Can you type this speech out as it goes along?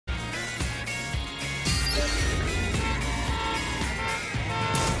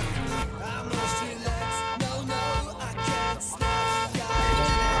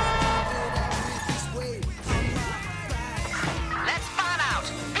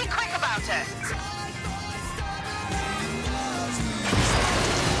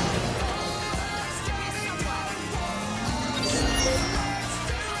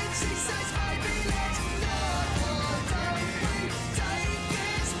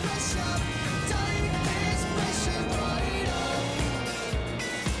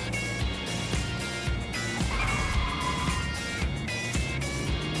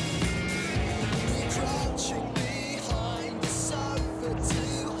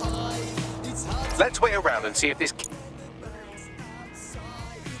Let's wait around and see if this...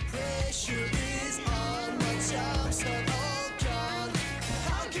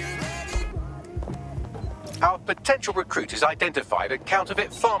 Our potential recruit has identified a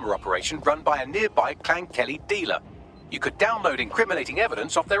counterfeit farmer operation run by a nearby Clan Kelly dealer. You could download incriminating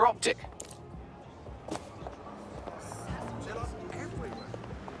evidence off their optic.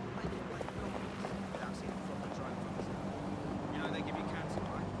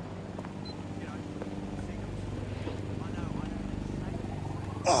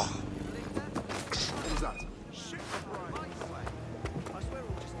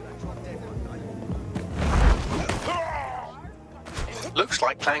 Looks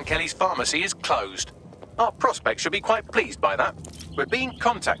like Clan Kelly's pharmacy is closed. Our prospects should be quite pleased by that. We're being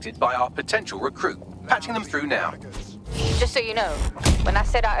contacted by our potential recruit, patching them through now. Just so you know, when I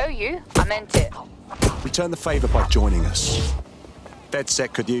said I owe you, I meant it. Return the favour by joining us.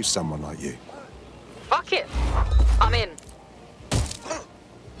 DedSec could use someone like you. Fuck it. I'm in.